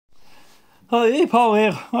Hej på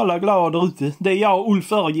er, alla glada ute. Det är jag,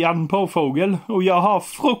 Ulf-Örjan på fågel. Och jag har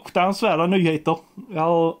fruktansvärda nyheter. Jag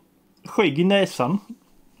har skägg i näsan.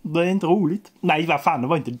 Det är inte roligt. Nej, vad fan, det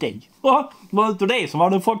var inte det. Det var inte det som var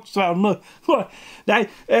den fruktansvärda nu. Nej,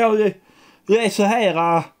 det är så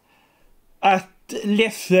här att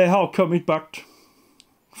Leffe har kommit bort.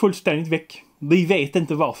 Fullständigt väck. Vi vet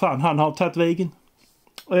inte var fan han har tagit vägen.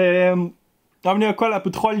 Om ni har kollat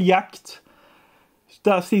på Trolljakt,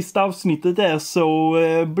 det sista avsnittet där, så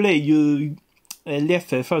blir ju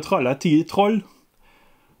Leffe förtrollad till troll.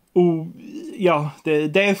 Och ja,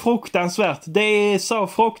 det är fruktansvärt. Det är så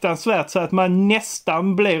fruktansvärt så att man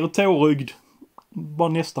nästan blir tårögd. Bara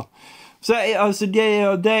nästan. Så alltså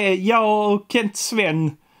jag och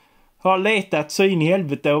Kent-Sven har letat så in i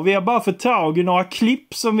helvete, och vi har bara fått tag i några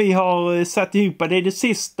klipp som vi har satt ihop. Det är det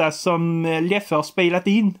sista som Leffe har spelat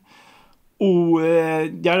in. Och ja,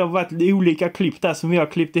 det har varit olika klipp där som vi har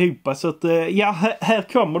klippt ihop. Så att ja, här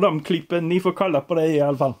kommer de klippen. Ni får kolla på det i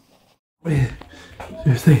alla fall.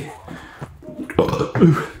 Just det.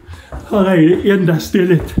 Här är det enda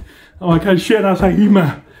stället där man kan känna sig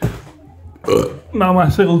hemma när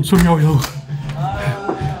man ser ut som jag gör.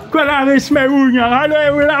 Kolla, här är små ungar.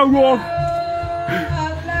 Hallå, Laugård.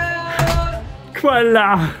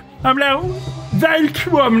 Kolla. Han blir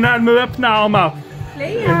välkomnad med öppna armar.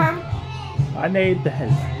 Liam. Han är inte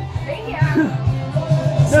heller.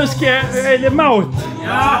 Nu ska är det mat.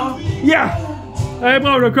 Ja. Ja. Det är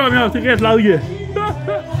bra, då kommer jag till rätt läge.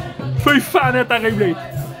 Fy fan, detta är roligt.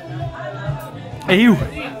 Jo,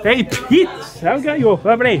 det är pizza och grejer.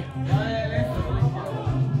 Vad blir det?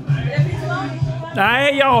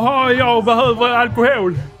 Nej, jag behöver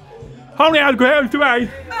alkohol. Har ni alkohol till mig?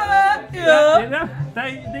 Ja. Det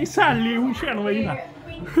är Sally, hon känner mig innan.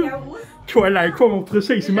 Kolla, jag kommer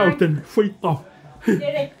precis i maten. Skitbra. Det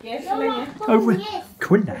räcker så länge.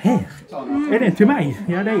 Kolla här. Är det till mig?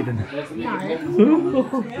 Ja, det är den.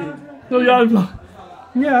 Nu jävlar.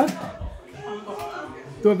 Ja.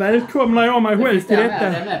 Då välkomnar jag mig själv till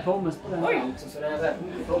detta.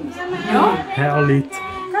 Ja. Härligt.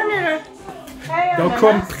 Jag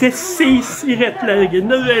kom precis i rätt läge.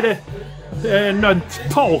 Nu är det något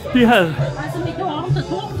party här. Alltså, vi har inte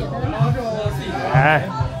torkat eller? Nej.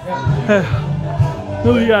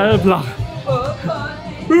 Nu jävlar.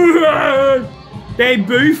 Det är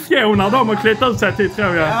byfjånar de har klätt ut sig till,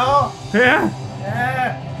 tror jag. Ja. Här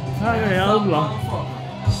är jävlar.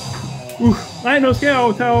 Nej, nu ska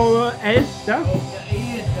jag ta och äta.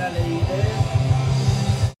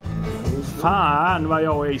 Fan vad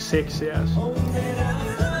jag är sexig alltså.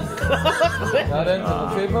 Ja, det är inte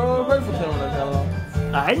något fel på självförtroendet eller?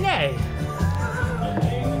 Nej.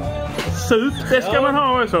 Sup, det ska man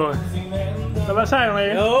ha också. Så vad säger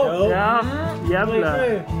ni? Jo. Ja,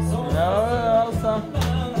 jävlar. Ja, alltså.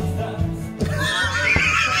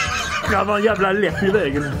 Jag var en jävla lätt i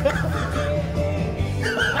vägen.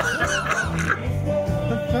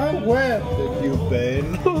 Vad fan skämtet,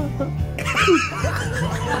 gubben?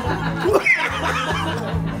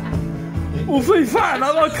 Åh fy fan,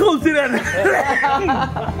 han var krut i den!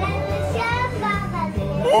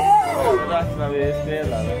 När vi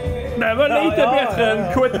spelade. Det var lite bättre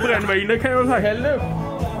än kottbrännvin, det kan jag säga. Häll upp.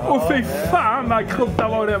 Åh fy fan vad krutta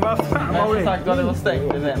var det, vad fan var det? Sagt att det var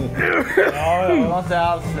stängt i den. Ja, det var inte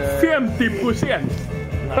alls... 50%!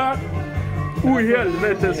 Oj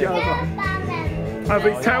helvetes jävlar. Han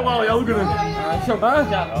fick tårar i ögonen.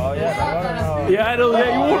 Ja du,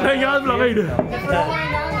 det gjorde en jävlar i det.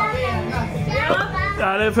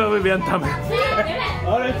 Ja, det får vi vänta med.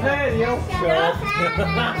 Ja, det är tredje också. Ja.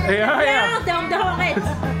 Om du har rätt.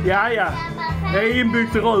 Ja. Det är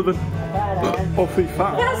inbyggt i röven. Åh fy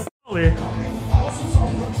fan. Skål!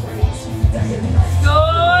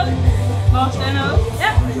 Varsågod nu.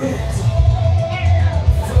 Ja.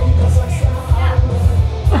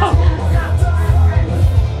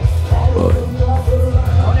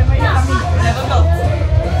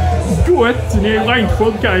 Gott, ni är rent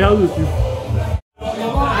sjuka i huvudet.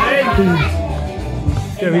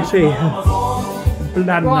 Ska vi se.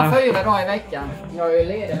 Blanda. Bara 4 dagar i veckan. Jag är ju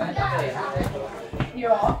ledig med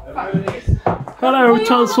Ja, faktiskt. Hallå,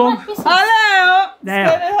 Kent-Sven. Hallå! Där.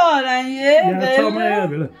 Ska du ha den jävel? Jag tar med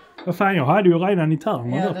jävel. Vad fan, jag hade ju redan i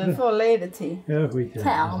termer. Ja, du får ledetid. Ja, skit.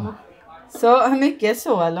 Term. Så hur mycket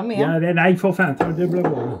så eller mer? Ja, nej för fan. Det blir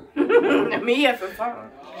bra. Mer för fan.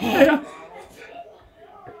 Ja.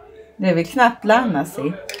 Det vill knappt landa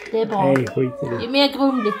sig. Det är bra. Nej, skit i det. Ju mer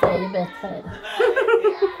grumligt det är, ju bättre är det.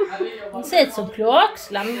 Det ser ut som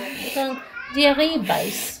kloakslam. Utan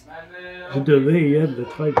diarrébajs. Du är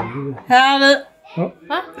jävligt trevlig. Här du. Ja.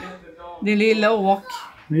 Va? Din lilla åk.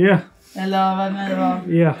 Ja. Eller vad det nu var.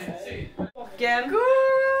 Ja. dricken.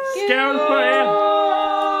 Skål på er!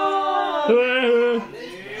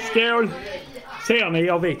 Skål! Ser ni?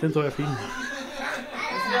 Jag vet inte hur jag filmar.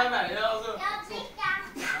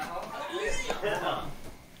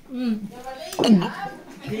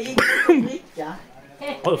 Dricka.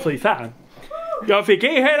 Fy fan. Jag fick i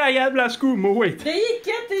hela jävla skum och skit. Det gick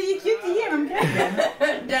ju inte igenom grejen.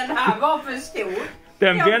 Den här var för stor.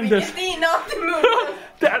 Den Jag vändes. fick inte in något i munnen.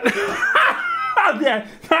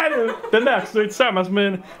 Den där står tillsammans med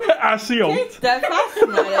en asiat. Där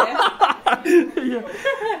fastnade.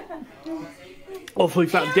 Och fy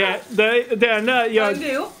fan. Den där jag...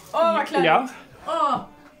 Åh, vad klädigt. Ja. Åh.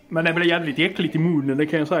 Men det blev jävligt äckligt i munnen, det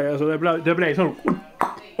kan jag säga. Alltså, det blev så...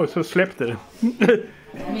 Och så släppte det.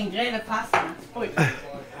 Min grej är fastnad. Oj.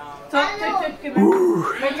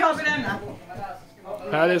 Men jag vill denna.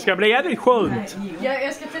 Ja, det ska bli jävligt skönt.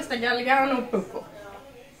 Jag ska testa galgan och pucko.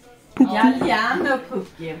 Galjan och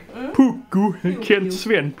pucki. Pucko,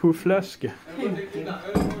 Kent-Sven på flaska.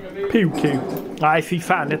 Pucko. Nej, fy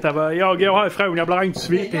fan, detta var... Jag går härifrån, jag blir inte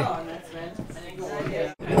svettig.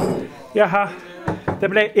 Jaha, det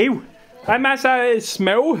blev... en massa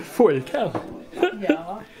små folk här.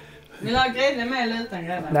 Ja. Vill du ha grädde med eller utan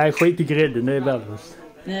grädde? Nej, skit i grädden, det är värdelöst.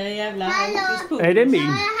 Nej, jävla Är det min?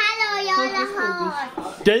 Hallå, jag har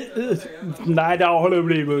Nej, där har det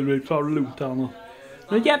blivit klart lugnt här nu.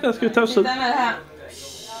 Nu jävlar ska jag ta sig ut. Den här.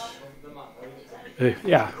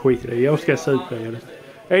 Ja, skit i det. Jag ska se ut det. Eller?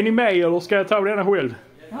 Är ni med eller ska jag ta denna själv?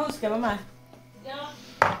 Hon ska vara med.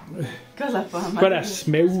 Kolla på honom. Kolla,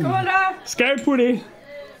 små. Skål på det.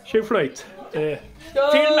 Tjoflöjt.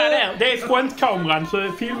 Filma där. Det är frontkameran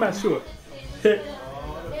så filma så.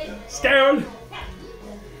 Skål!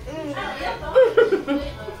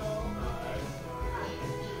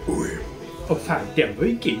 Åh fan, den var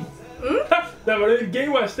ju god. Det var det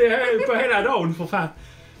godaste på hela dagen för fan.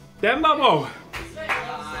 Den var bra.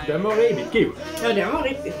 Den var riktigt god. Ja, den var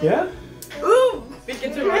riktigt. Ja.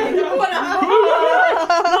 Vilken tur jag inte på den här.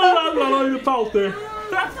 Party.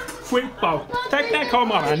 Skitbra. Tack där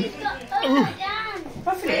kameraman.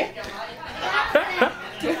 Varför det?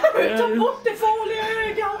 Ta bort det farliga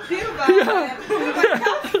ögat.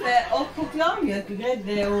 Kaffe och chokladmjölk och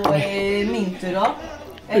grädde och mint idag.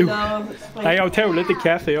 Eller nej, jag tål lite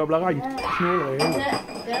kaffe. Jag blir rent snurrig.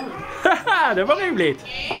 Det var roligt.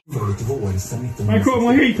 Man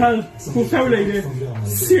kommer hit här på Trålide.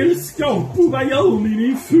 Sällskap. Vad gör ni?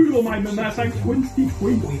 Ni fyller mig med massa konstig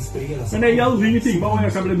skit. Men det gör ingenting. Bara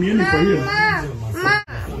jag kan bli människa igen.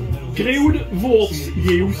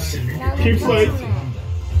 Grodvårdsjuice. Klippet.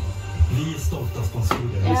 Vi är stolta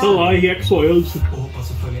sponsorer. Så här är häxor i huset. Och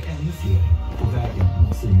hoppas att följa ännu fler på vägen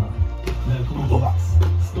mot sina. Välkommen till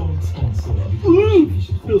stolt sponsor.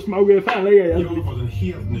 Hur smakar fan lägga Jag har fått en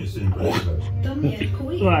helt ny syn på det.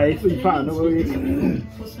 nej, fy fan. Det var ju...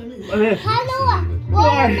 Hallå!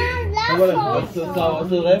 Vår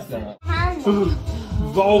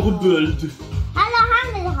Varböld. Hallå, han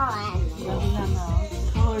vill ha en.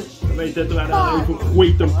 Jag vet inte vad det är för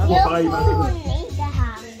skit de proppar i. Inte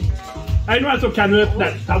han. Är det någon som kan öppna?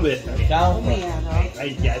 Ta öppna det.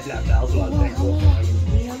 Nej, jävla värdelös.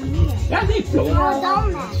 Ja, det är klart.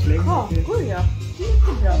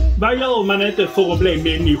 Vad gör man inte för att bli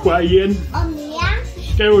människa igen? Och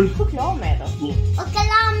mer. Skål. choklad med då. Och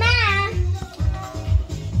klar med.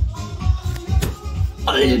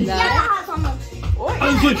 Jag har som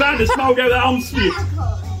en... Fy fan, det smakade armsvitt.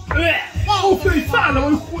 Åh, fy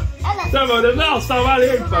fan, det var det värsta av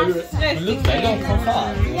allihopa. Men luktar ju gott som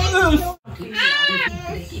fan.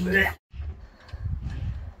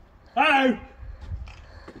 Hallå!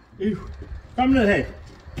 Kom nu här.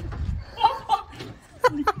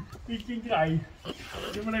 Vilken grej.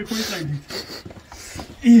 Det var det skitroligt.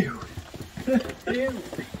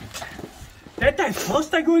 Detta är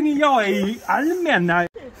första gången jag är i allmänna...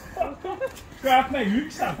 Jag har haft med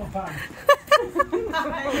yxan för fan.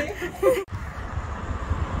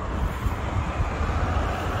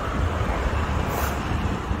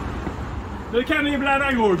 Nu kan ni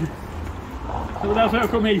blanda grogg. Det var därför jag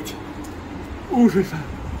kom hit. Fy fan.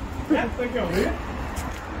 Ja, det går det.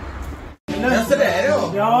 Ja, så det är det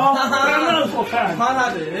då. Ja, blanda för fan. Man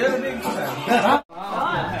hade det sen.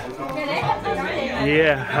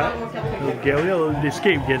 Ja, nu går jag ut i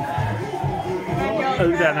skogen.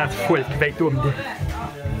 Utan att folk vet om det.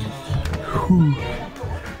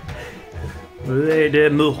 Nu är det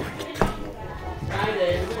mörkt.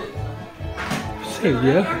 Så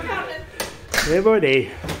ja. Det var det.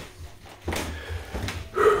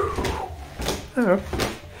 Ja.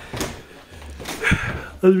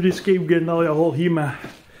 Ut i skogen när jag har himma.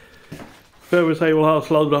 Får vi se vad här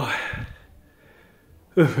slutar.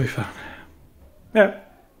 Fy fan. Ja.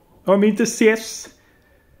 Om vi inte ses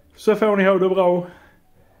så får ni ha det bra.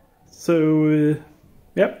 Så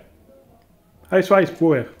ja. Hej svejs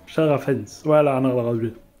på er, kära fäns och alla andra där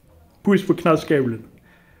ute. Puss på knäskålen.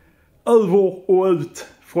 Över och ut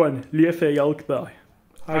från Leffe Jalkberg.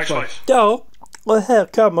 Hej svejs. Ja, och här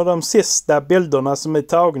kommer de sista bilderna som är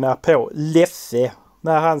tagna på Leffe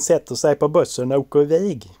när han sätter sig på bussen och åker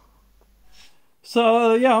iväg. Så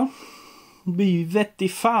ja, vi vet i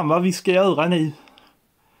fan vad vi ska göra nu.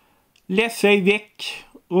 Leffe är väck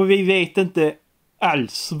och vi vet inte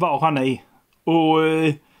alls var han är. Och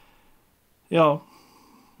ja,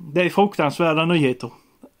 det är fruktansvärda nyheter.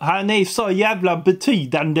 Han är så jävla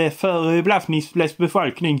betydande för Blaffnisles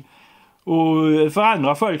befolkning och för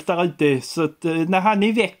andra folk där ute. Så att när han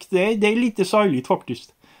är väck, det är lite sorgligt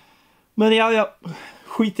faktiskt. Men ja,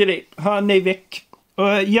 skit i det. Han är väck.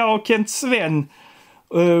 Jag och Kent-Sven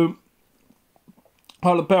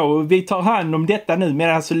håller på. Vi tar hand om detta nu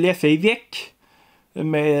medan alltså Leffe är väck.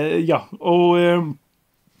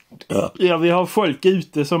 Vi har folk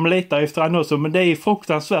ute som letar efter han också. Men det är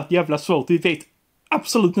fruktansvärt jävla svårt. Vi vet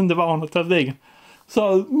absolut inte var han har tagit vägen.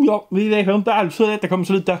 Så ja, vi vet inte alls hur detta kommer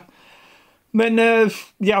sluta. Men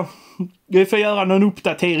ja, vi får göra någon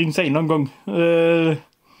uppdatering sen någon gång.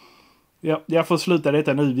 Ja, jag får sluta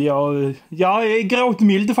detta nu. Jag är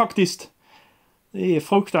gråtmild faktiskt. Det är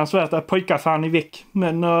fruktansvärt att pojkar fan är väck.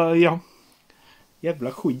 Men ja,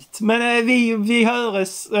 jävla skit. Men vi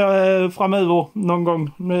hörs framöver någon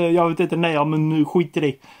gång. Jag vet inte när, men skit i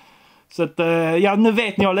det. Så att ja, nu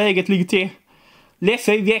vet ni hur läget ligger till.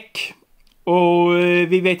 Leffe är väck. Och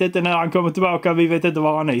vi vet inte när han kommer tillbaka. Vi vet inte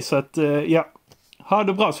var han är. Så att ja, ha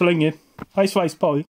det bra så länge. Hej svejs på er.